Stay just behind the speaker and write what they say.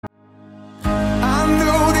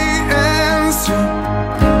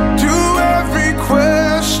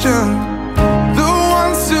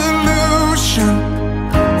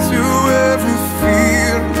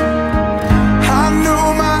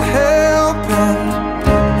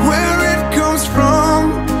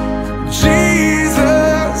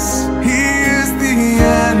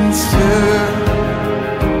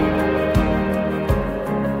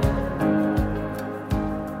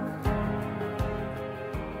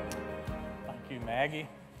Maggie.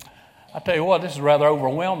 I tell you what, this is rather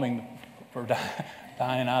overwhelming for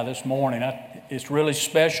Diane and I this morning. It's really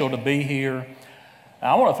special to be here.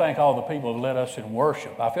 I want to thank all the people who led us in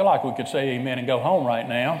worship. I feel like we could say amen and go home right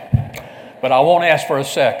now, but I won't ask for a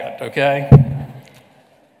second, okay?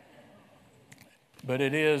 But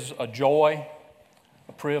it is a joy,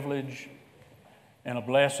 a privilege, and a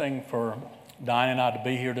blessing for Diane and I to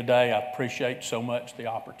be here today. I appreciate so much the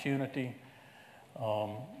opportunity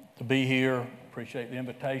to be here. Appreciate the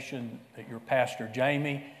invitation that your pastor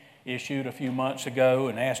Jamie issued a few months ago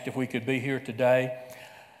and asked if we could be here today.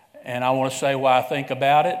 And I want to say why I think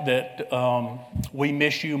about it, that we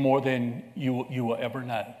miss you more than you will ever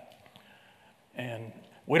know. And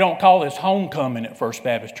we don't call this homecoming at First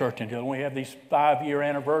Baptist Church in Dillon. We have these 5-year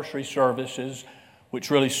anniversary services, which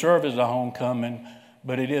really serve as a homecoming,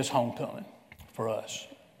 but it is homecoming for us.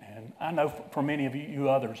 And I know for many of you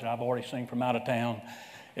others, and I've already seen from out of town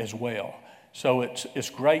as well. So it's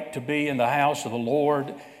great to be in the house of the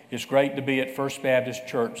Lord. It's great to be at First Baptist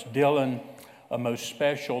Church Dillon, this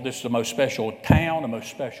is the most special town, the most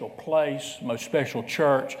special place, most special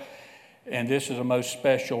church, and this is the most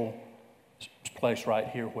special place right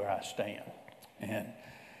here where I stand.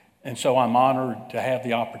 And so I'm honored to have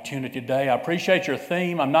the opportunity today. I appreciate your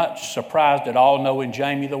theme. I'm not surprised at all, knowing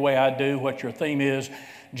Jamie the way I do, what your theme is,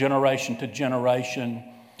 generation to generation.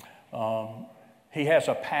 He has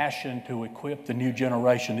a passion to equip the new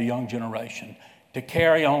generation, the young generation, to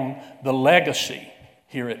carry on the legacy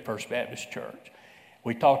here at First Baptist Church.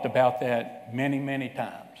 We talked about that many, many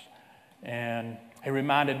times. And he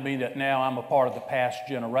reminded me that now I'm a part of the past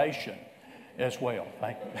generation as well.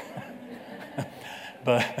 Thank you.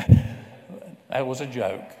 But that was a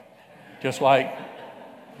joke, just like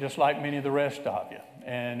many of the rest of you.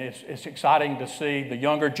 And it's exciting to see the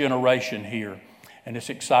younger generation here. And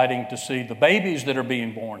it's exciting to see the babies that are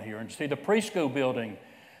being born here and see the preschool building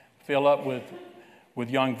fill up with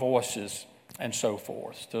young voices and so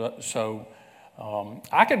forth. So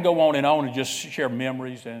I could go on and just share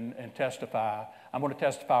memories and testify. I'm going to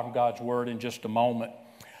testify from God's Word in just a moment.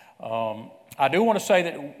 I do want to say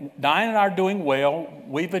that Diane and I are doing well.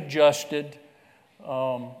 We've adjusted.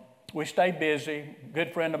 We stay busy. A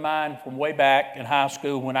good friend of mine from way back in high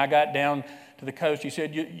school, when I got down to the coast, he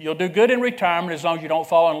said, you'll do good in retirement as long as you don't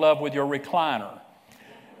fall in love with your recliner.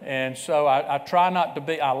 And so I try not to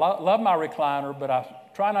be, I love my recliner, but I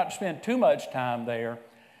try not to spend too much time there.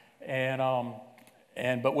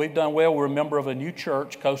 But we've done well. We're a member of a new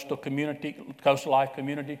church, Coastal Life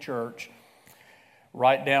Community Church,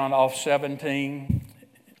 right down off 17,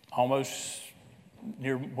 almost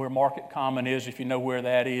near where Market Common is, if you know where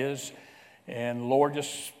that is. And the Lord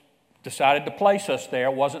just decided to place us there.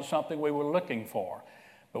 It wasn't something we were looking for,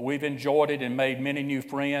 but we've enjoyed it and made many new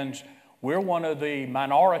friends. We're one of the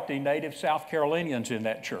minority native South Carolinians in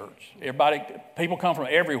that church. People come from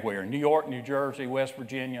everywhere, New York, New Jersey, West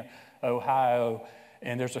Virginia, Ohio,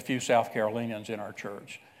 and there's a few South Carolinians in our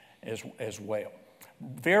church as well.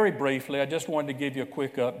 Very briefly, I just wanted to give you a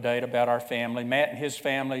quick update about our family. Matt and his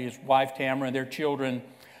family, his wife Tamara and their children,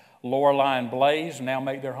 Lorelei and Blaze, now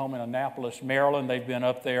make their home in Annapolis, Maryland. They've been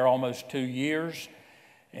up there almost 2 years,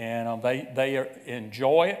 and they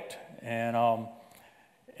enjoy it and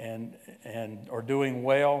are doing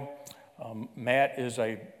well. Matt is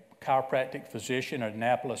a chiropractic physician at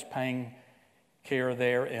Annapolis Pain Care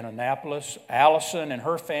there in Annapolis. Allison and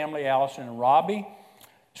her family, Allison and Robbie,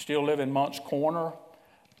 still live in Moncks Corner.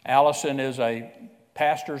 Allison is a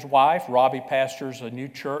pastor's wife. Robbie pastors a new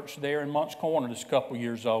church there in Moncks Corner that's a couple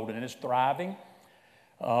years old, and it's thriving.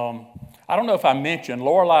 I don't know if I mentioned,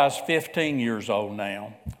 Lorelai's 15 years old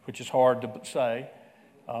now, which is hard to say.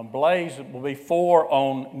 Blaze will be 4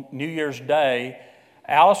 on New Year's Day.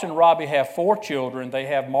 Alice and Robbie have 4 children. They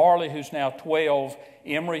have Marley, who's now 12,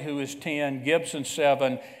 Emery, who is 10, Gibson,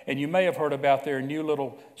 7, and you may have heard about their new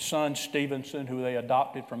little son, Stevenson, who they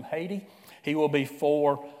adopted from Haiti. He will be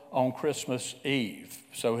 4 on Christmas Eve.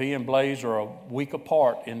 So he and Blaze are a week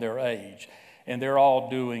apart in their age, and they're all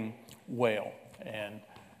doing well. And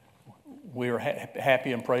we're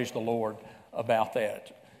happy and praise the Lord about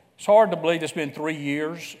that. It's hard to believe it's been 3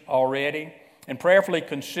 years already. And prayerfully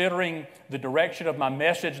considering the direction of my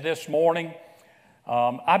message this morning,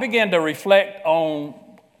 I began to reflect on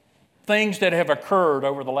things that have occurred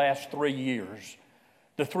over the last 3 years.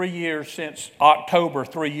 The 3 years since October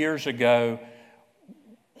 3 years ago,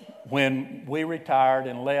 when we retired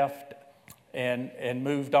and left and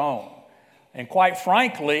moved on. And quite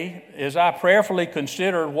frankly, as I prayerfully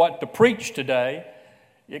considered what to preach today,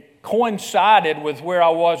 it coincided with where I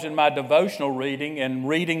was in my devotional reading and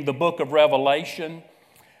reading the book of Revelation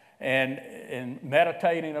and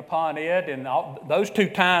meditating upon it. And those two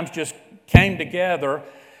times just came together,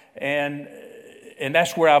 and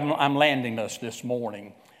that's where I'm landing us this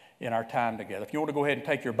morning in our time together. If you want to go ahead and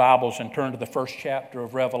take your Bibles and turn to the first chapter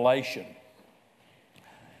of Revelation.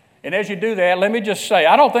 And as you do that, let me just say,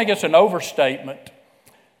 I don't think it's an overstatement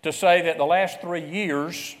to say that the last 3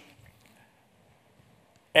 years,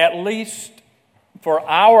 at least for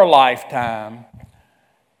our lifetime,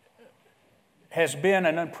 has been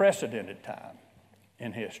an unprecedented time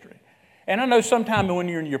in history. And I know sometimes when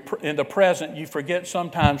you're in the present, you forget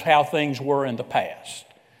sometimes how things were in the past.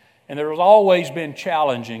 And there has always been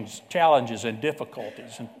challenges and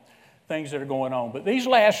difficulties and things that are going on. But these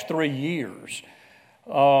last 3 years,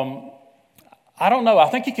 I don't know. I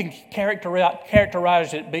think you can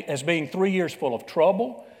characterize it as being 3 years full of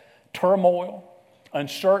trouble, turmoil,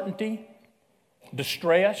 uncertainty,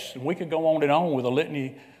 distress. And we could go on and on with a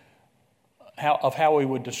litany of how we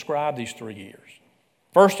would describe these 3 years.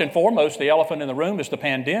 First and foremost, the elephant in the room is the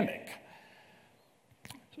pandemic,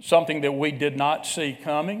 something that we did not see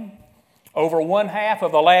coming. Over 1/2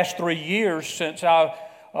 of the last 3 years since I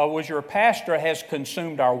was your pastor has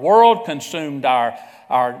consumed our world, consumed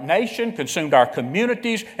our nation, consumed our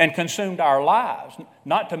communities, and consumed our lives,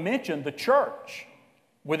 not to mention the church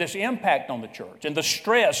with its impact on the church and the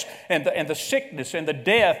stress and the sickness and the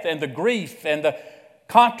death and the grief and the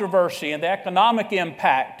controversy and the economic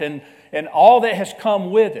impact and all that has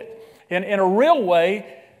come with it. In a real way,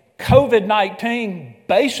 COVID-19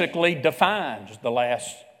 basically defines the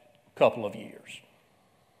last couple of years.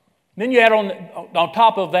 Then you add on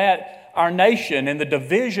top of that our nation and the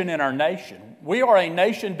division in our nation. We are a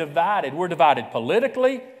nation divided. We're divided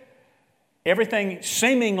politically. Everything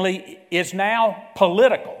seemingly is now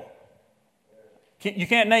political. You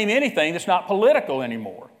can't name anything that's not political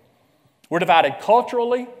anymore. We're divided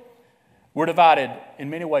culturally. We're divided in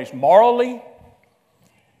many ways morally.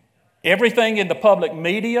 Everything in the public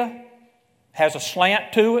media has a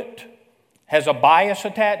slant to it, has a bias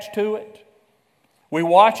attached to it. We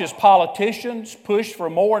watch as politicians push for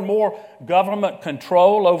more and more government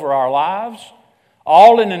control over our lives,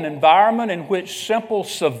 all in an environment in which simple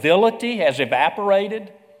civility has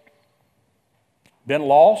evaporated, been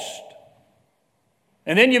lost.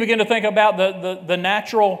 And then you begin to think about the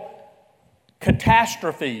natural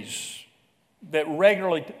catastrophes that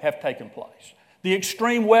regularly have taken place. The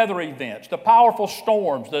extreme weather events, the powerful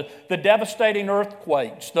storms, the devastating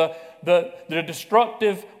earthquakes, the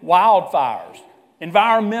destructive wildfires,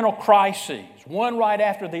 environmental crises, one right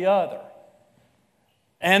after the other.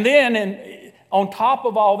 And then on top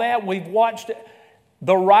of all that, we've watched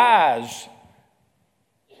the rise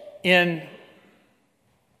in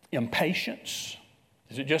impatience.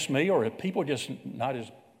 Is it just me, or are people just not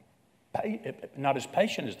as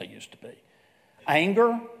patient as they used to be?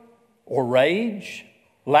 Anger or rage,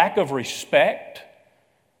 lack of respect,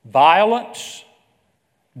 violence,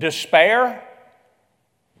 despair,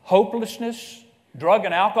 hopelessness, drug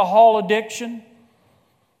and alcohol addiction,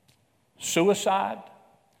 suicide.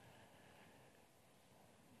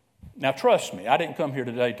 Now trust me, I didn't come here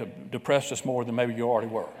today to depress us more than maybe you already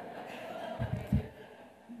were.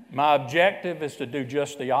 My objective is to do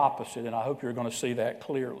just the opposite, and I hope you're going to see that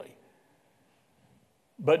clearly.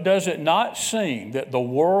 But does it not seem that the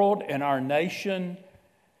world and our nation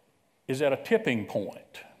is at a tipping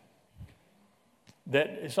point? That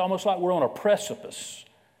it's almost like we're on a precipice,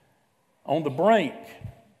 on the brink.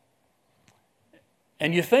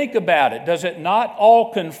 And you think about it, does it not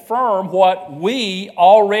all confirm what we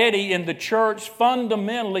already in the church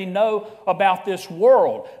fundamentally know about this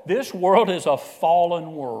world? This world is a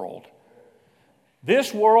fallen world.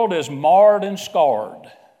 This world is marred and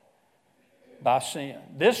scarred by sin.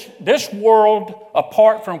 This world,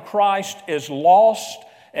 apart from Christ, is lost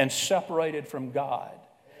and separated from God.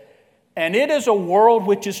 And it is a world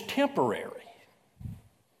which is temporary.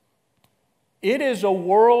 It is a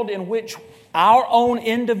world in which our own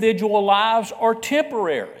individual lives are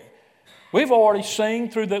temporary. We've already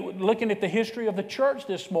seen looking at the history of the church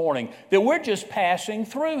this morning, that we're just passing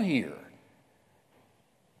through here.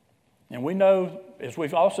 And we know, as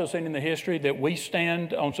we've also seen in the history, that we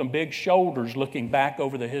stand on some big shoulders looking back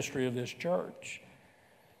over the history of this church.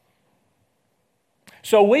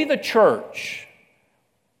 So we, the church,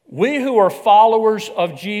 we who are followers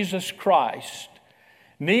of Jesus Christ,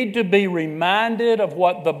 need to be reminded of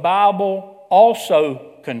what the Bible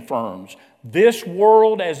also confirms. This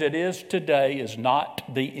world as it is today is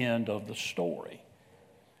not the end of the story.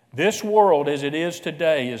 This world as it is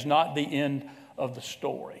today is not the end of the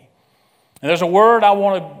story. And there's a word I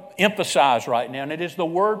want to emphasize right now, and it is the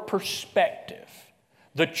word perspective.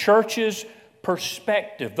 The church's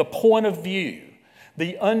perspective, the point of view,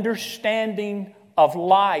 the understanding of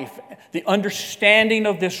life, the understanding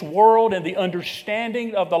of this world, and the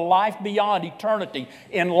understanding of the life beyond eternity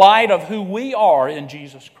in light of who we are in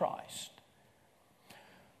Jesus Christ.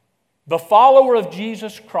 The follower of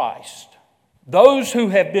Jesus Christ, those who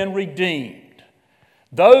have been redeemed,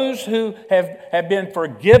 those who have been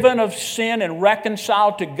forgiven of sin and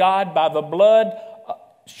reconciled to God by the blood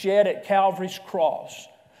shed at Calvary's cross,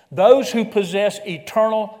 those who possess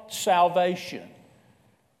eternal salvation,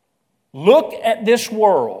 look at this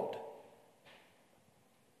world,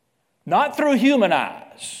 not through human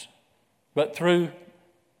eyes, but through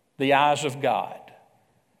the eyes of God.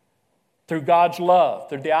 Through God's love,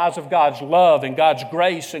 through the eyes of God's love and God's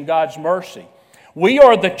grace and God's mercy. We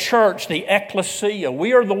are the church, the ecclesia.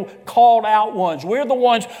 We are the called out ones. We're the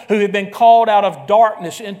ones who have been called out of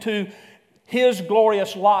darkness into His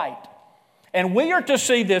glorious light. And we are to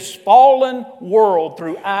see this fallen world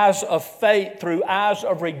through eyes of faith, through eyes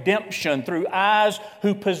of redemption, through eyes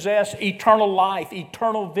who possess eternal life,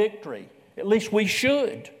 eternal victory. At least we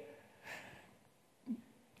should.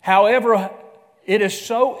 However, it is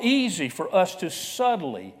so easy for us to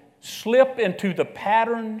subtly slip into the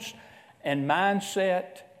patterns and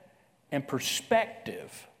mindset and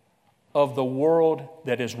perspective of the world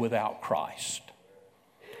that is without Christ.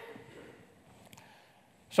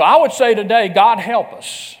 So I would say today, God help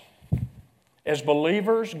us as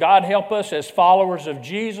believers, God help us as followers of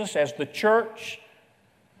Jesus, as the church,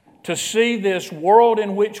 to see this world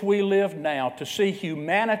in which we live now, to see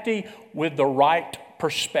humanity with the right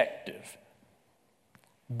perspective.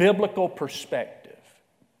 Biblical perspective.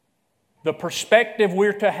 The perspective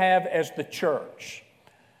we're to have as the church.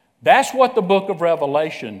 That's what the book of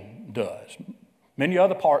Revelation does. Many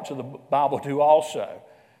other parts of the Bible do also.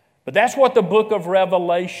 But that's what the book of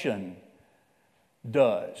Revelation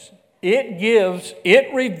does.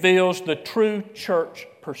 It reveals the true church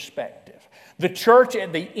perspective. The church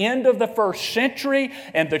at the end of the first century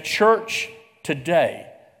and the church today.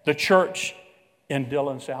 The church in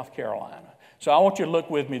Dillon, South Carolina. So I want you to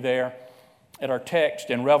look with me there at our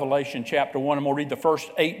text in Revelation chapter 1. I'm going to read the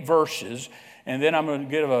first 8 verses, and then I'm going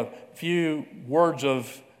to give a few words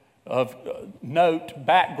of note,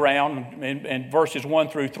 background, and verses 1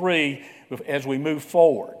 through 3 as we move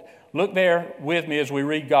forward. Look there with me as we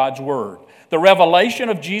read God's Word. The revelation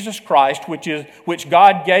of Jesus Christ, which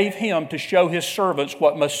God gave Him to show His servants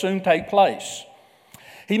what must soon take place.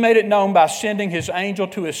 He made it known by sending His angel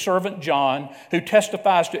to His servant John, who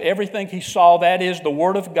testifies to everything he saw, that is, the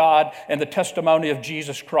Word of God and the testimony of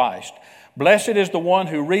Jesus Christ. Blessed is the one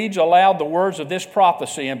who reads aloud the words of this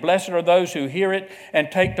prophecy, and blessed are those who hear it and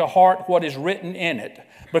take to heart what is written in it,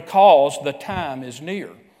 because the time is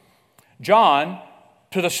near. John,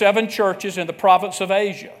 to the 7 churches in the province of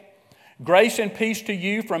Asia. Grace and peace to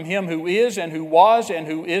you from Him who is and who was and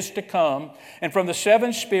who is to come, and from the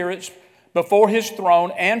 7 spirits before His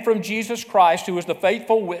throne, and from Jesus Christ, who is the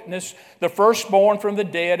faithful witness, the firstborn from the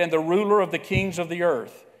dead, and the ruler of the kings of the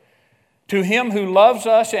earth. To Him who loves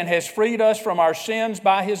us and has freed us from our sins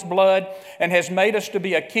by His blood, and has made us to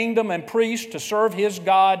be a kingdom and priests to serve His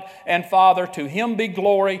God and Father, to Him be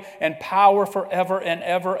glory and power forever and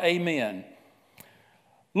ever. Amen.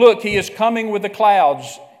 Look, He is coming with the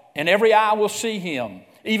clouds, and every eye will see Him.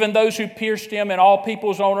 Even those who pierced Him, and all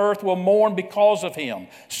peoples on earth will mourn because of Him.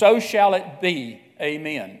 So shall it be.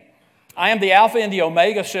 Amen. I am the Alpha and the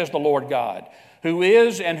Omega, says the Lord God, who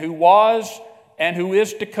is and who was and who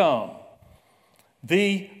is to come,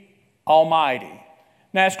 the Almighty.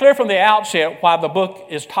 Now, it's clear from the outset why the book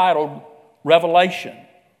is titled Revelation.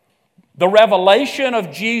 The revelation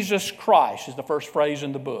of Jesus Christ is the first phrase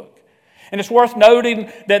in the book. And it's worth noting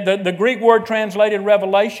that the Greek word translated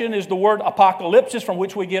revelation is the word apocalypsis, from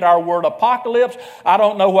which we get our word apocalypse. I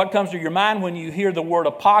don't know what comes to your mind when you hear the word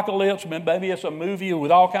apocalypse. Maybe it's a movie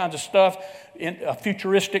with all kinds of stuff, a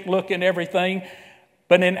futuristic look and everything.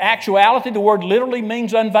 But in actuality, the word literally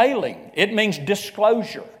means unveiling. It means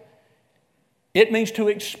disclosure. It means to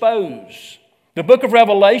expose. The book of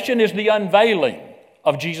Revelation is the unveiling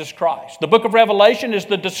of Jesus Christ. The book of Revelation is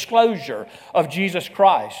the disclosure of Jesus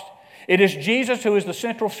Christ. It is Jesus who is the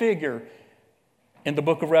central figure in the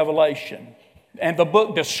book of Revelation. And the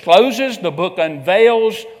book discloses, the book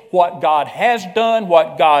unveils what God has done,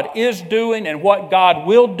 what God is doing, and what God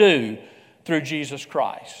will do through Jesus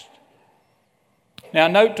Christ. Now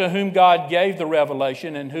note to whom God gave the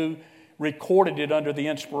revelation and who recorded it under the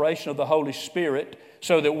inspiration of the Holy Spirit,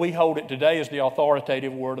 so that we hold it today as the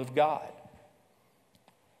authoritative Word of God.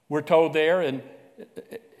 We're told there in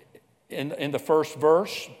the first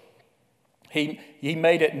verse, He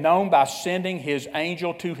made it known by sending His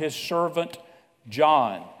angel to His servant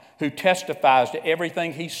John, who testifies to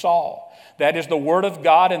everything he saw. That is the Word of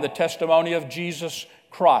God and the testimony of Jesus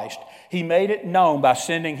Christ. He made it known by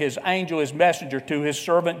sending His angel, His messenger, to His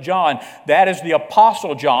servant John. That is the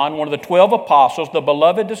Apostle John, one of the 12 apostles, the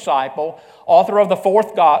beloved disciple, author of the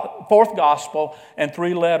fourth gospel, and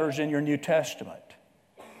 3 letters in your New Testament.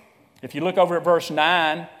 If you look over at verse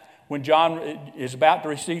 9, when John is about to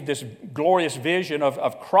receive this glorious vision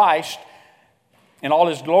of Christ in all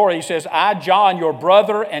His glory, he says, I, John, your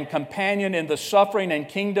brother and companion in the suffering and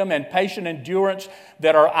kingdom and patient endurance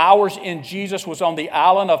that are ours in Jesus, was on the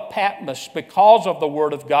island of Patmos because of the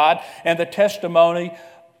Word of God and the testimony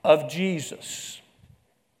of Jesus.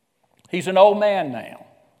 He's an old man now.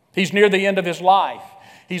 He's near the end of his life.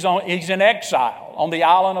 He's in exile on the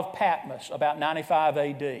island of Patmos, about 95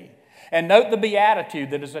 AD. And note the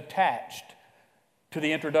beatitude that is attached to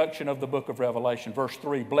the introduction of the book of Revelation. Verse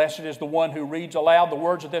 3, blessed is the one who reads aloud the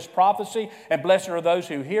words of this prophecy, and blessed are those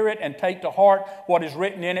who hear it and take to heart what is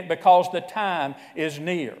written in it, because the time is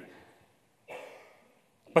near.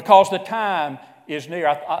 Because the time is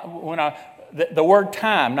near. The word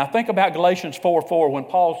time, now think about Galatians 4:4, when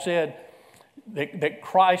Paul said that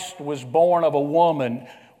Christ was born of a woman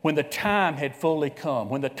when the time had fully come.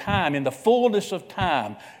 When the time, in the fullness of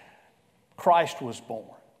time, Christ was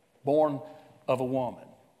born of a woman.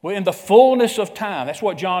 Well, in the fullness of time, that's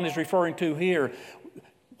what John is referring to here.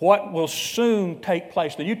 What will soon take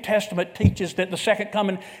place. The New Testament teaches that the second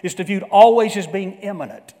coming is to viewed always as being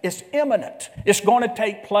imminent. It's imminent. It's going to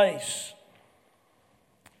take place.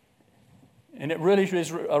 And it really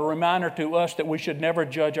is a reminder to us that we should never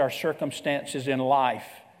judge our circumstances in life,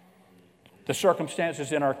 the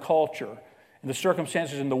circumstances in our culture, and the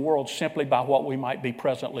circumstances in the world simply by what we might be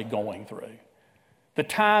presently going through. The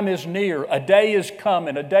time is near. A day is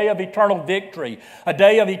coming, a day of eternal victory, a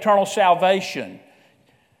day of eternal salvation.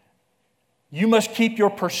 You must keep your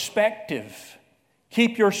perspective.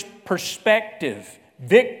 Keep your perspective.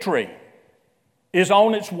 Victory is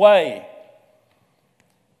on its way.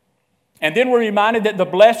 And then we're reminded that the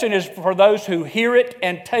blessing is for those who hear it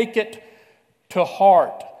and take it to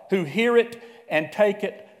heart. Who hear it and take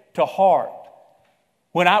it to heart.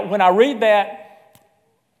 When I read that,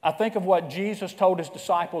 I think of what Jesus told His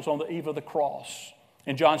disciples on the eve of the cross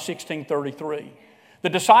in John 16:33. The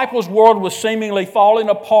disciples' world was seemingly falling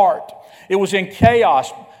apart. It was in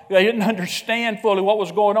chaos. They didn't understand fully what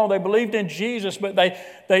was going on. They believed in Jesus, but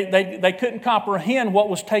they couldn't comprehend what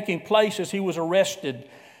was taking place as He was arrested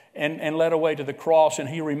and led away to the cross. And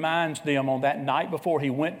He reminds them on that night before He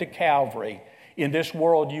went to Calvary, in this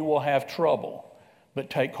world you will have trouble, but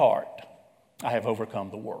take heart. I have overcome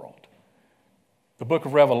the world. The book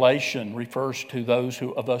of Revelation refers to those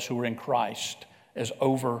of us who are in Christ as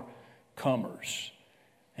overcomers.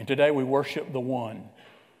 And today we worship the one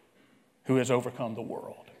who has overcome the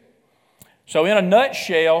world. So in a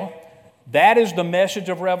nutshell, that is the message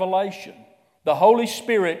of Revelation. The Holy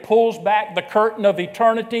Spirit pulls back the curtain of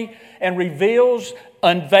eternity and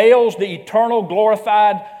unveils the eternal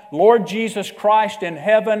glorified Lord Jesus Christ in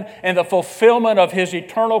heaven and the fulfillment of His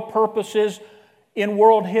eternal purposes in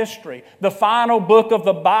world history. The final book of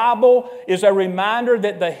the Bible is a reminder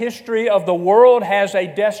that the history of the world has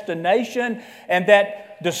a destination, and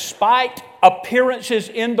that despite appearances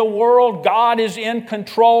in the world, God is in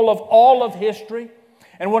control of all of history.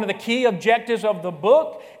 And one of the key objectives of the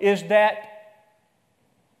book is that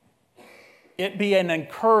it be an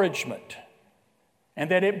encouragement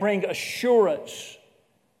and that it bring assurance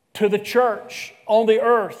to the church on the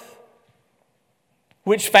earth,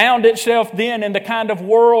 which found itself then in the kind of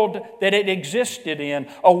world that it existed in,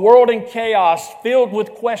 a world in chaos, filled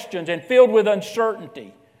with questions and filled with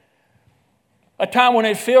uncertainty. A time when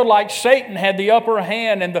it felt like Satan had the upper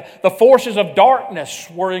hand and the forces of darkness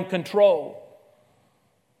were in control.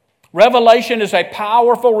 Revelation is a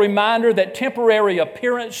powerful reminder that temporary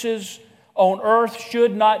appearances on earth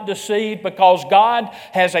should not deceive, because God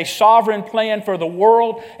has a sovereign plan for the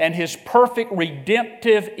world, and His perfect,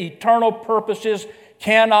 redemptive, eternal purposes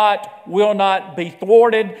will not be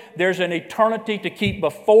thwarted. There's an eternity to keep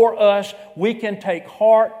before us. We can take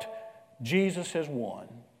heart. Jesus has won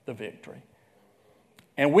the victory.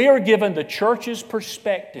 And we are given the church's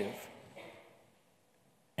perspective,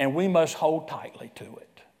 and we must hold tightly to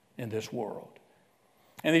it in this world.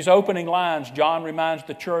 In these opening lines, John reminds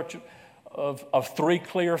the church of 3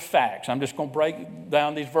 clear facts. I'm just going to break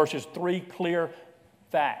down these verses. 3 clear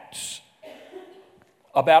facts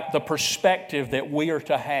about the perspective that we are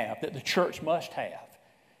to have, that the church must have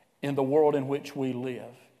in the world in which we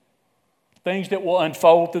live. Things that will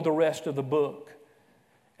unfold through the rest of the book.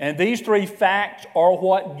 And these 3 facts are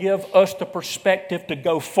what give us the perspective to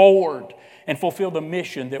go forward and fulfill the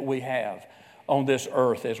mission that we have on this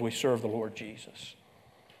earth as we serve the Lord Jesus.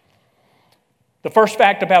 The first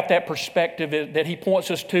fact about that perspective that he points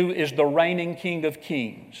us to is the reigning King of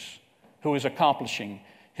Kings who is accomplishing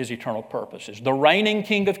his eternal purposes. The reigning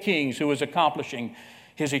King of Kings who is accomplishing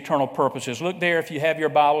his eternal purposes. Look there if you have your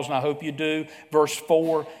Bibles, and I hope you do, verse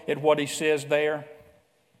 4 at what he says there.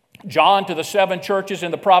 John, to the 7 churches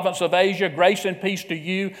in the province of Asia, grace and peace to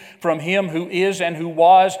you from him who is and who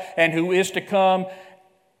was and who is to come,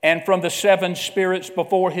 and from the 7 spirits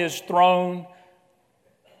before his throne,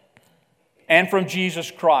 and from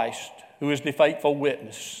Jesus Christ, who is the faithful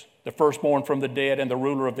witness, the firstborn from the dead and the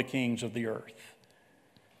ruler of the kings of the earth.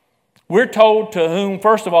 We're told to whom,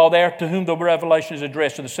 first of all, there, to whom the revelation is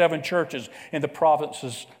addressed, to the 7 churches in the province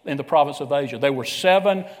of Asia. They were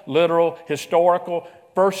 7 literal, historical,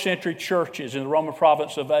 first-century churches in the Roman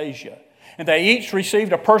province of Asia. And they each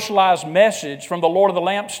received a personalized message from the Lord of the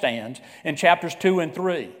lampstands in chapters 2 and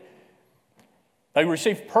 3. They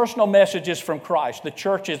received personal messages from Christ. The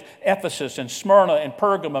churches Ephesus and Smyrna and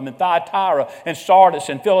Pergamum and Thyatira and Sardis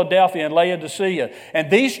and Philadelphia and Laodicea.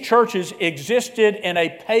 And these churches existed in a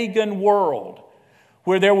pagan world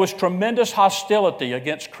where there was tremendous hostility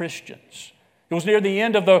against Christians. It was near the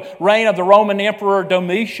end of the reign of the Roman Emperor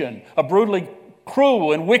Domitian, a brutally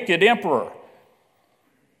cruel and wicked emperor.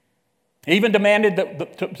 He even demanded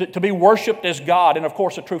to be worshipped as God. And of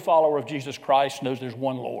course, a true follower of Jesus Christ knows there's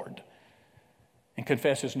one Lord and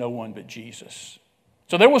confesses no one but Jesus.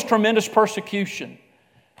 So there was tremendous persecution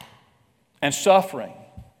and suffering.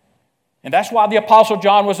 And that's why the Apostle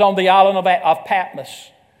John was on the island of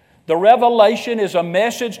Patmos. The revelation is a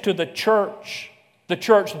message to the church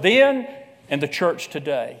then and the church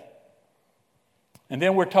today. And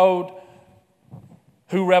then we're told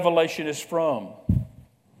who revelation is from.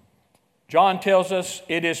 John tells us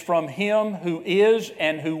it is from him who is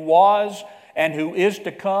and who was and who is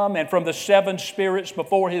to come, and from the 7 spirits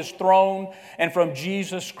before his throne, and from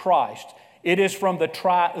Jesus Christ. It is from the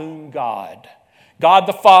triune God. God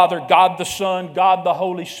the Father, God the Son, God the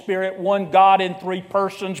Holy Spirit, one God in 3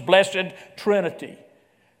 persons, blessed Trinity.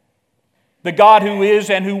 The God who is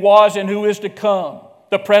and who was and who is to come,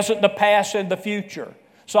 the present, the past, and the future.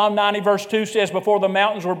 Psalm 90 verse 2 says, before the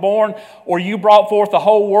mountains were born, or you brought forth the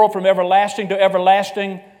whole world from everlasting to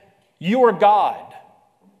everlasting, you are God.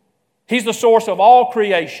 He's the source of all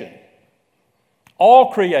creation,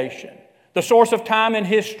 the source of time and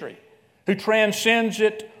history, who transcends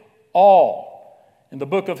it all. In the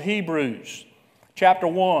book of Hebrews, chapter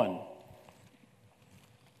 1,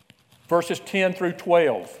 verses 10 through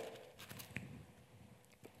 12.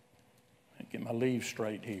 Get my leaves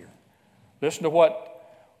straight here. Listen to what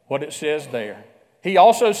it says there. He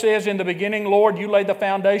also says, in the beginning, Lord, you laid the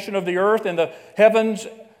foundation of the earth, and the heavens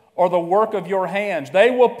are the work of your hands.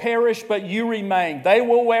 They will perish, but you remain. They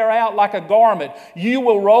will wear out like a garment. You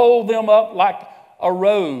will roll them up like a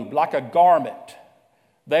robe, like a garment.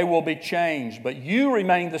 They will be changed, but you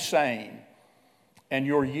remain the same, and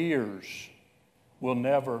your years will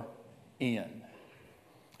never end.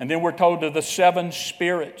 And then we're told of the 7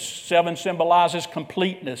 spirits. 7 symbolizes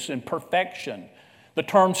completeness and perfection. The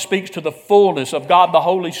term speaks to the fullness of God the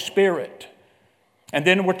Holy Spirit. And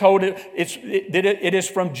then we're told it is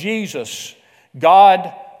from Jesus,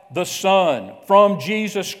 God the Son, from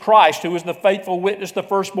Jesus Christ, who is the faithful witness, the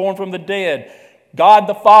firstborn from the dead. God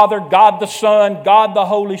the Father, God the Son, God the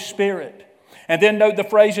Holy Spirit. And then note the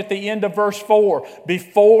phrase at the end of verse 4,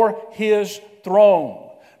 before his throne.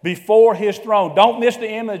 Before his throne. Don't miss the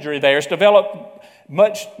imagery there. It's developed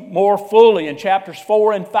much more fully in chapters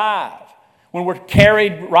 4 and 5, when we're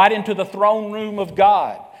carried right into the throne room of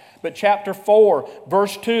God. But chapter 4,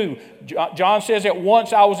 verse 2, John says, at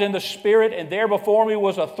once I was in the Spirit, and there before me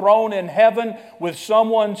was a throne in heaven with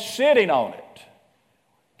someone sitting on it.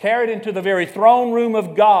 Carried into the very throne room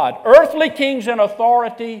of God. Earthly kings and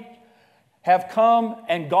authority have come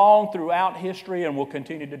and gone throughout history and will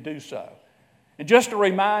continue to do so. And just a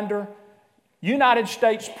reminder, United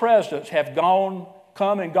States presidents have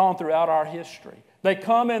come and gone throughout our history. They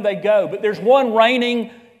come and they go, but there's one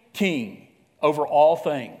reigning king over all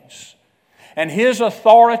things. And his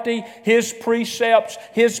authority, his precepts,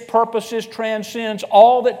 his purposes transcends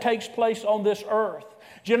all that takes place on this earth.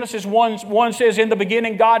 Genesis 1 says, in the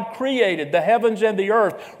beginning God created the heavens and the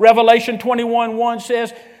earth. Revelation 21:1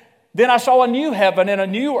 says, then I saw a new heaven and a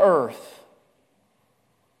new earth.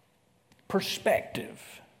 Perspective.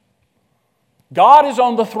 God is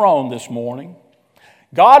on the throne this morning.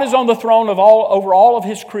 God is on the throne over all of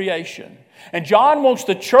his creation. And John wants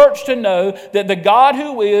the church to know that the God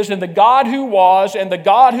who is and the God who was and the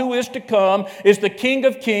God who is to come is the King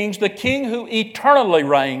of Kings, the King who eternally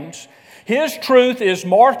reigns. His truth is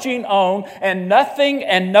marching on, and nothing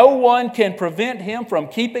and no one can prevent Him from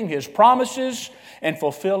keeping His promises and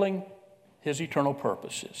fulfilling His eternal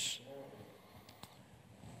purposes.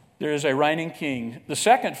 There is a reigning King. The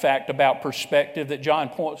second fact about perspective that John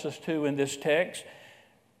points us to in this text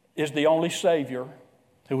is the only Savior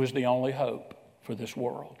who is the only hope for this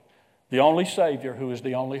world. The only Savior who is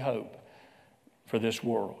the only hope for this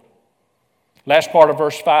world. Last part of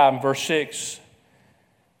verse 5 and verse 6,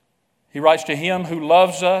 he writes, to Him who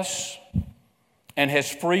loves us and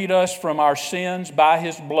has freed us from our sins by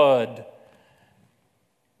His blood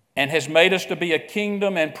and has made us to be a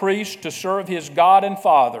kingdom and priests to serve His God and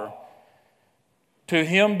Father. To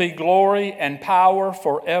Him be glory and power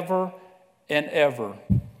forever and ever.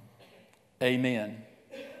 Amen.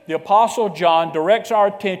 The Apostle John directs our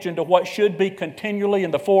attention to what should be continually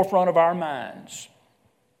in the forefront of our minds.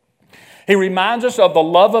 He reminds us of the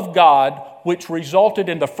love of God which resulted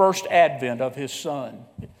in the first advent of His Son,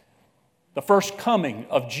 the first coming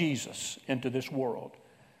of Jesus into this world.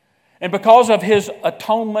 And because of His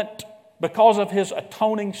atonement, because of His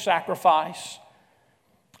atoning sacrifice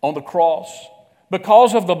on the cross,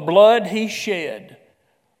 because of the blood He shed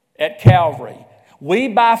at Calvary, we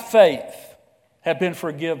by faith have been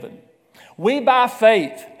forgiven. We by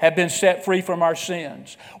faith have been set free from our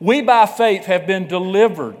sins. We by faith have been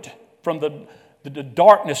delivered from the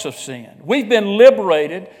darkness of sin. We've been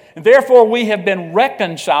liberated, and therefore we have been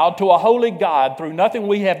reconciled to a holy God through nothing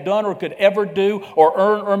we have done or could ever do or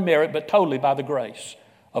earn or merit, but totally by the grace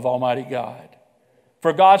of Almighty God.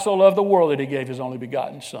 For God so loved the world that He gave His only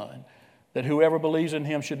begotten Son, that whoever believes in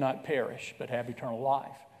Him should not perish, but have eternal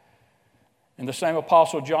life. And the same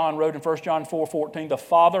Apostle John wrote in 1 John 4:14, the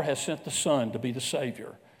Father has sent the Son to be the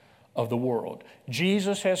Savior of the world.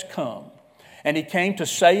 Jesus has come, and He came to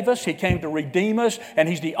save us. He came to redeem us, and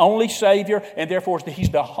He's the only Savior, and therefore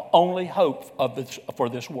He's the only hope for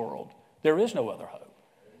this world. There is no other hope.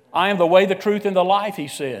 I am the way, the truth, and the life, He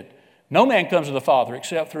said. No man comes to the Father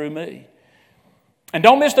except through me. And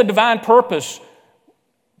don't miss the divine purpose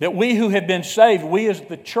that we who have been saved, we as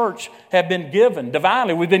the church have been given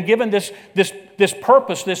divinely. We've been given this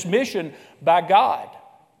purpose, this mission by God.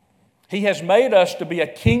 He has made us to be a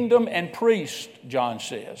kingdom and priest, John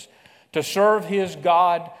says, to serve His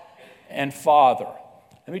God and Father.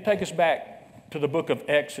 Let me take us back to the book of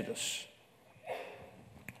Exodus.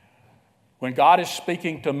 When God is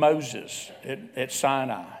speaking to Moses at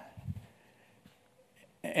Sinai,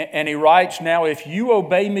 and He writes, now if you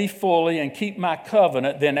obey me fully and keep my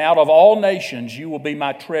covenant, then out of all nations you will be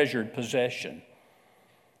my treasured possession.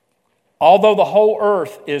 Although the whole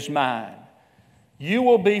earth is mine, you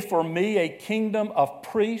will be for me a kingdom of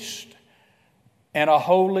priests and a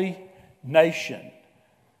holy nation.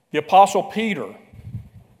 The Apostle Peter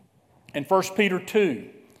in 1 Peter 2,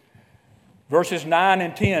 verses 9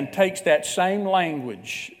 and 10, takes that same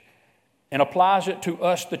language and applies it to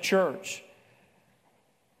us, the church.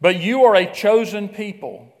 But you are a chosen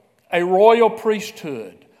people, a royal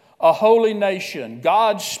priesthood, a holy nation,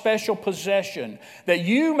 God's special possession, that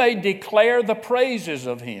you may declare the praises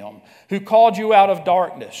of Him who called you out of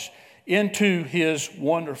darkness into His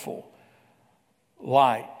wonderful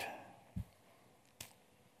light.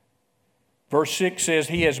 Verse 6 says,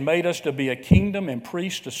 He has made us to be a kingdom and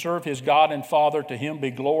priests to serve His God and Father. To Him be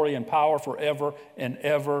glory and power forever and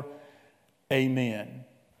ever. Amen.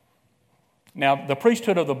 Now, the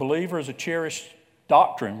priesthood of the believer is a cherished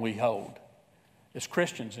doctrine we hold as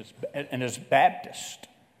Christians and as Baptists.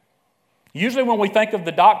 Usually when we think of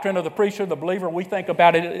the doctrine of the priesthood of the believer, we think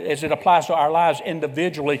about it as it applies to our lives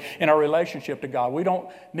individually in our relationship to God. We don't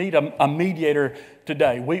need a mediator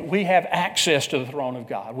today. We have access to the throne of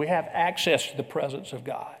God. We have access to the presence of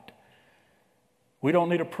God. We don't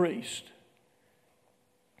need a priest.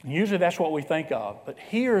 Usually that's what we think of. But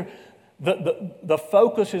here, the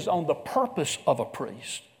focus is on the purpose of a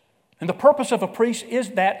priest. And the purpose of a priest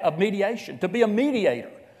is that of mediation, to be a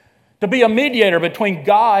mediator. To be a mediator between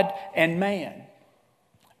God and man.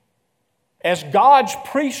 As God's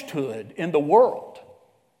priesthood in the world,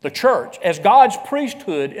 the church, as God's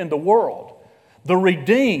priesthood in the world, the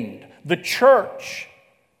redeemed, the church,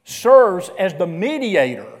 serves as the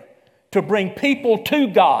mediator to bring people to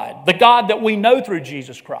God, the God that we know through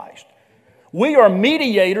Jesus Christ. We are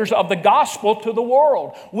mediators of the gospel to the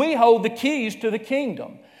world. We hold the keys to the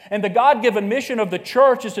kingdom. And the God-given mission of the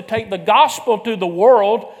church is to take the gospel to the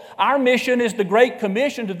world. Our mission is the Great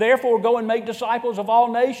Commission to therefore go and make disciples of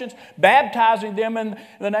all nations, baptizing them in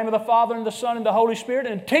the name of the Father and the Son and the Holy Spirit,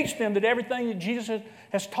 and teach them that everything that Jesus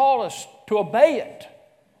has taught us to obey it.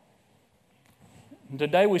 And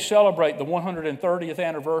today we celebrate the 130th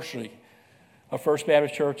anniversary of First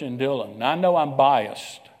Baptist Church in Dillon. And I know I'm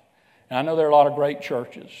biased, and I know there are a lot of great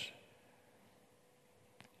churches.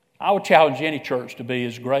 I would challenge any church to be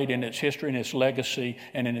as great in its history and its legacy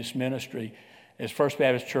and in its ministry as First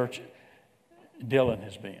Baptist Church Dillon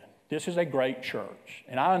has been. This is a great church,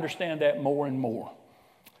 and I understand that more and more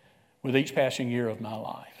with each passing year of my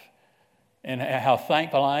life. And how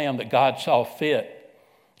thankful I am that God saw fit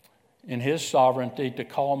in His sovereignty to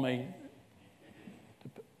call me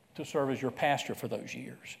to serve as your pastor for those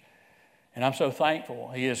years. And I'm so thankful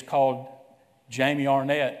He has called Jamie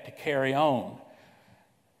Arnett to carry on.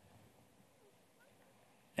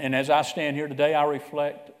 And as I stand here today, I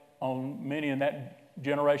reflect on many in that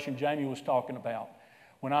generation Jamie was talking about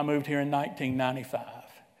when I moved here in 1995.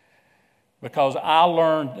 Because I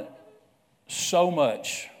learned so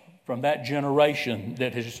much from that generation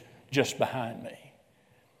that is just behind me.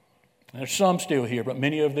 There's some still here, but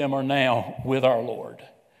many of them are now with our Lord.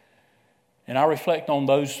 And I reflect on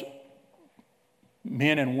those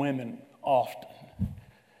men and women often.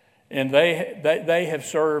 And they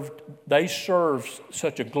served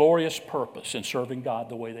such a glorious purpose in serving God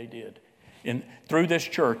the way they did through this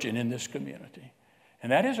church and in this community.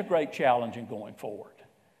 And that is a great challenge in going forward.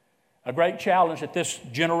 A great challenge that this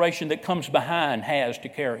generation that comes behind has to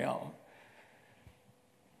carry on.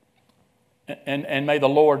 And may the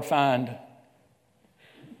Lord find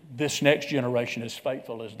this next generation as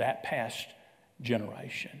faithful as that past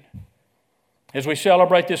generation. As we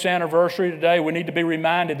celebrate this anniversary today, we need to be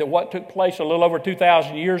reminded that what took place a little over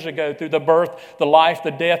 2,000 years ago through the birth, the life, the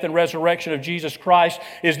death, and resurrection of Jesus Christ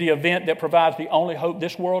is the event that provides the only hope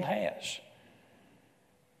this world has.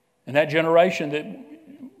 And that generation that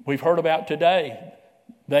we've heard about today,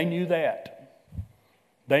 they knew that.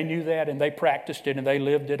 They knew that, and they practiced it, and they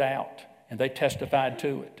lived it out, and they testified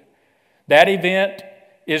to it. That event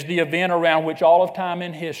is the event around which all of time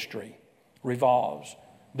in history revolves.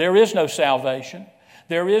 There is no salvation.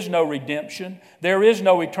 There is no redemption. There is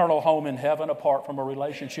no eternal home in heaven apart from a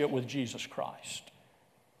relationship with Jesus Christ.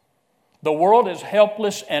 The world is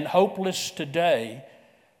helpless and hopeless today,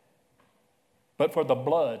 but for the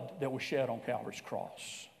blood that was shed on Calvary's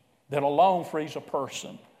cross, that alone frees a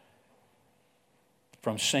person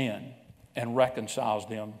from sin and reconciles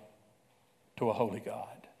them to a holy God.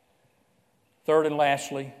 Third and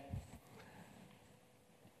lastly,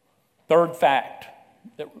 third fact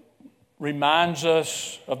that reminds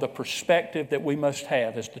us of the perspective that we must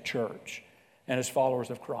have as the church and as followers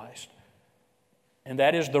of Christ. And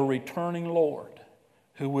that is the returning Lord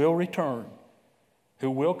who will return, who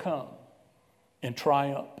will come in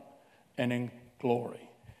triumph and in glory.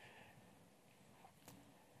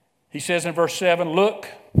 He says in verse 7, "Look,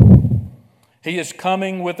 He is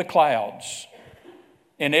coming with the clouds,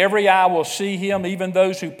 and every eye will see Him, even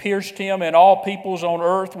those who pierced Him, and all peoples on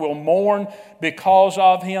earth will mourn because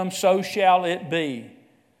of Him. So shall it be.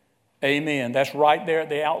 Amen." That's right there at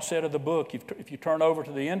the outset of the book. If you turn over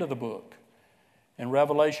to the end of the book, in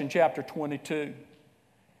Revelation chapter 22,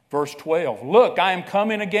 verse 12. "Look, I am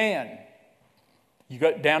coming again." You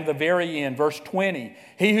go down to the very end, verse 20.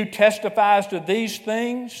 "He who testifies to these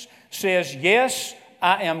things says, yes,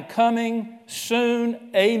 I am coming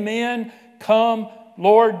soon. Amen. Come,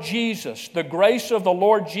 Lord Jesus." The grace of the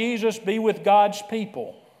Lord Jesus be with God's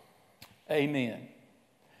people. Amen.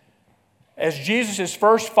 As Jesus'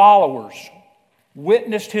 first followers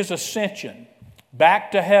witnessed His ascension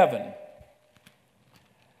back to heaven,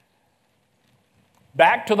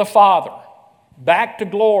 back to the Father, back to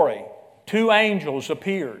glory, two angels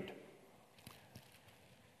appeared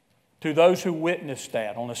to those who witnessed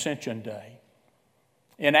that on Ascension Day.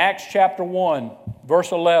 In Acts chapter 1,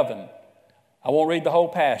 verse 11, I won't read the whole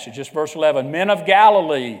passage, just verse 11. "Men of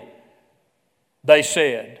Galilee," they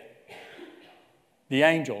said, the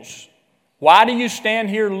angels, "why do you stand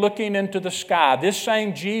here looking into the sky? This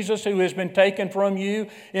same Jesus who has been taken from you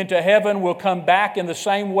into heaven will come back in the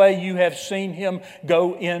same way you have seen Him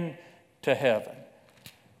go into heaven."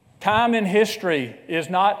 Time in history is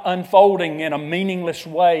not unfolding in a meaningless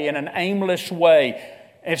way, in an aimless way.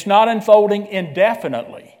 It's not unfolding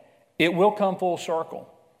indefinitely. It will come full circle.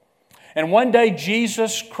 And one day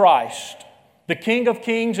Jesus Christ, the King of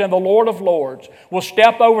Kings and the Lord of Lords, will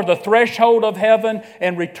step over the threshold of heaven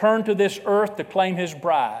and return to this earth to claim His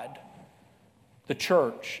bride, the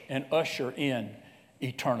church, and usher in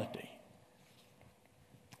eternity.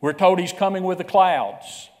 We're told He's coming with the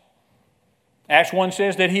clouds. Acts 1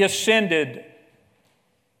 says that He ascended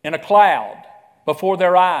in a cloud before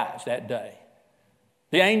their eyes that day.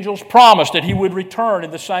 The angels promised that He would return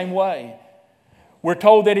in the same way. We're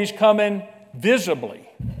told that He's coming visibly.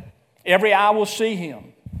 Every eye will see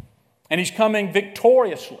Him. And He's coming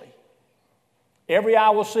victoriously. Every eye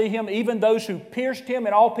will see him, even those who pierced him,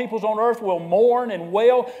 and all peoples on earth will mourn and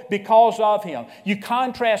wail because of him. You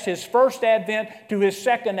contrast his first advent to his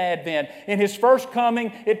second advent. In his first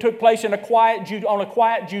coming, it took place on a quiet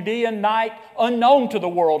Judean night, unknown to the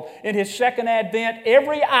world. In his second advent,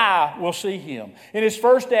 every eye will see him. In his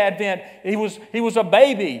first advent, he was a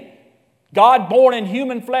baby. God born in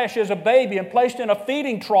human flesh as a baby and placed in a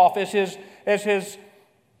feeding trough as his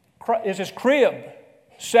crib.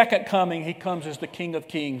 Second coming, he comes as the King of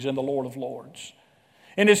Kings and the Lord of Lords.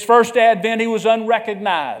 In his first advent, he was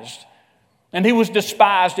unrecognized, and he was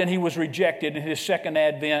despised, and he was rejected. In his second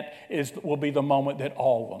advent will be the moment that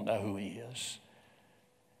all will know who he is.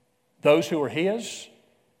 Those who are his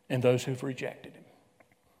and those who've rejected him.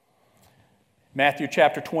 Matthew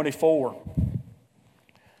chapter 24,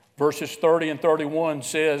 verses 30 and 31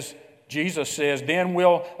 says, Jesus says, "Then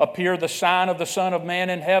will appear the sign of the Son of Man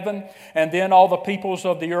in heaven, and then all the peoples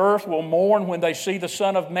of the earth will mourn when they see the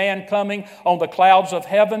Son of Man coming on the clouds of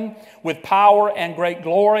heaven with power and great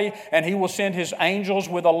glory. And he will send his angels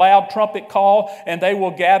with a loud trumpet call, and they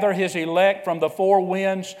will gather his elect from the four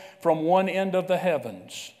winds, from one end of the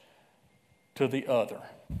heavens to the other."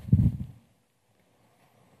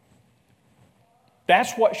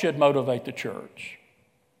 That's what should motivate the church.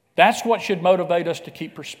 That's what should motivate us to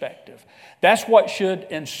keep perspective. That's what should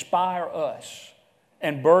inspire us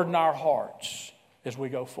and burden our hearts as we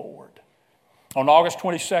go forward. On August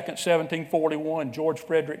 22nd, 1741, George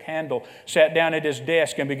Frederick Handel sat down at his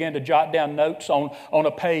desk and began to jot down notes on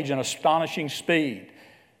a page in astonishing speed.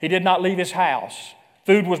 He did not leave his house.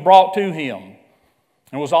 Food was brought to him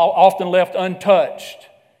and was often left untouched,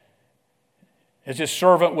 as his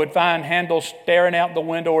servant would find Handel staring out the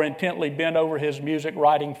window or intently bent over his music,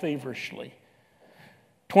 writing feverishly.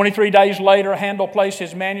 23 days later, Handel placed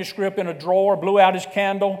his manuscript in a drawer, blew out his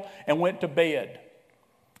candle, and went to bed.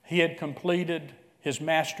 He had completed his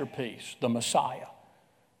masterpiece, the Messiah,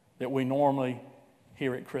 that we normally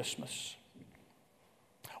hear at Christmas.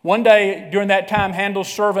 One day during that time,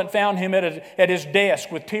 Handel's servant found him at his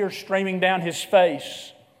desk with tears streaming down his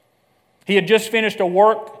face. He had just finished the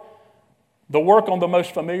work on the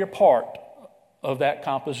most familiar part of that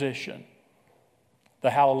composition, the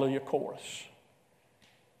Hallelujah Chorus.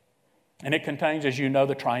 And it contains, as you know,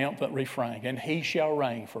 the triumphant refrain, "And he shall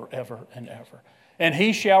reign forever and ever. And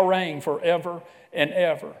he shall reign forever and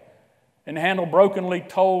ever." And Handel brokenly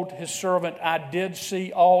told his servant, "I did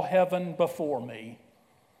see all heaven before me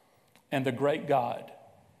and the great God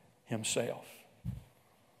himself."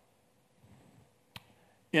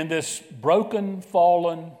 In this broken,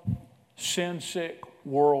 fallen, sin-sick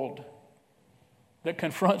world that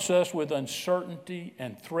confronts us with uncertainty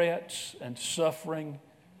and threats and suffering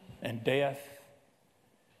and death,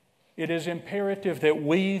 it is imperative that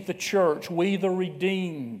we, the church, we, the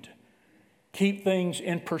redeemed, keep things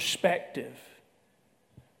in perspective.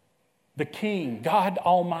 The King, God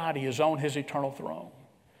Almighty, is on his eternal throne.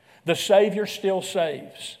 The Savior still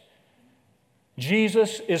saves.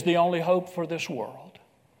 Jesus is the only hope for this world.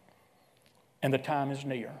 And the time is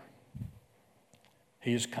near.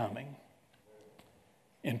 He is coming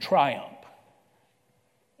in triumph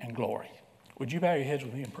and glory. Would you bow your heads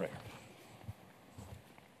with me in prayer?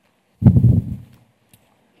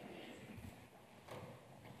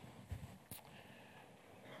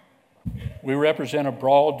 We represent a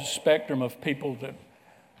broad spectrum of people that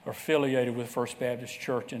are affiliated with First Baptist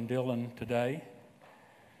Church in Dillon today.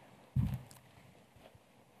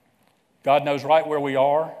 God knows right where we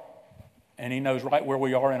are, and he knows right where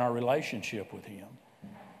we are in our relationship with him.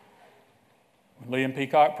 When Liam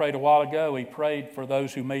Peacock prayed a while ago, he prayed for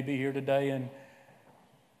those who may be here today and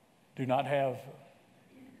do not have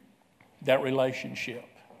that relationship.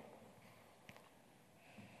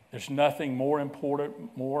 There's nothing more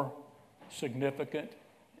important, more significant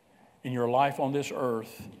in your life on this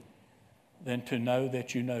earth than to know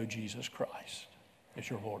that you know Jesus Christ as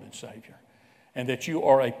your Lord and Savior, and that you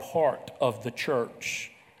are a part of the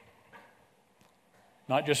church.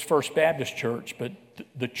 Not just First Baptist Church, but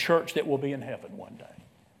the church that will be in heaven one day.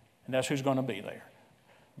 And that's who's going to be there.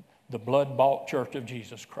 The blood-bought church of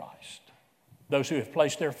Jesus Christ. Those who have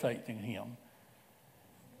placed their faith in him.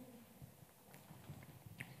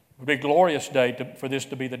 It would be a glorious day for this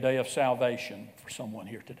to be the day of salvation for someone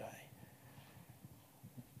here today.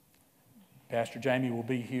 Pastor Jamie will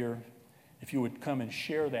be here. If you would come and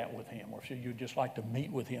share that with him, or if you'd just like to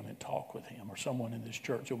meet with him and talk with him, or someone in this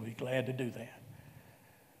church, will be glad to do that.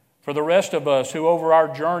 For the rest of us who over our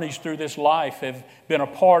journeys through this life have been a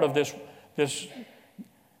part of this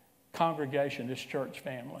congregation, this church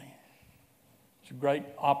family, it's a great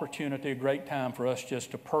opportunity, a great time for us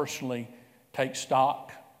just to personally take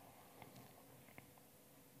stock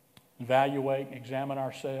evaluate and examine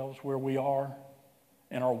ourselves where we are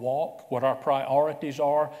in our walk, what our priorities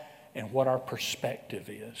are, and what our perspective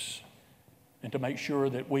is. And to make sure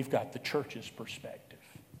that we've got the church's perspective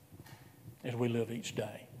as we live each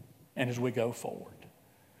day and as we go forward.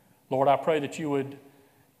 Lord, I pray that you would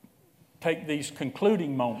take these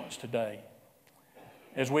concluding moments today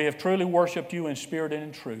as we have truly worshiped you in spirit and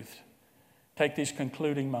in truth. Take these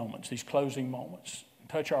concluding moments, these closing moments, and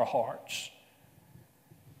touch our hearts.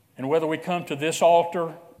 And whether we come to this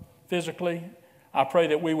altar physically, I pray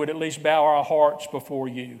that we would at least bow our hearts before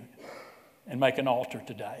you and make an altar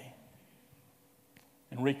today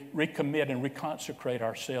and recommit and reconsecrate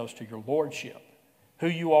ourselves to your lordship, who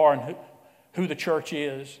you are and who the church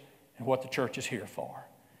is and what the church is here for.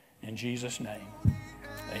 In Jesus' name,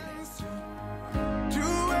 amen.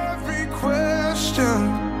 To every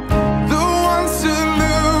question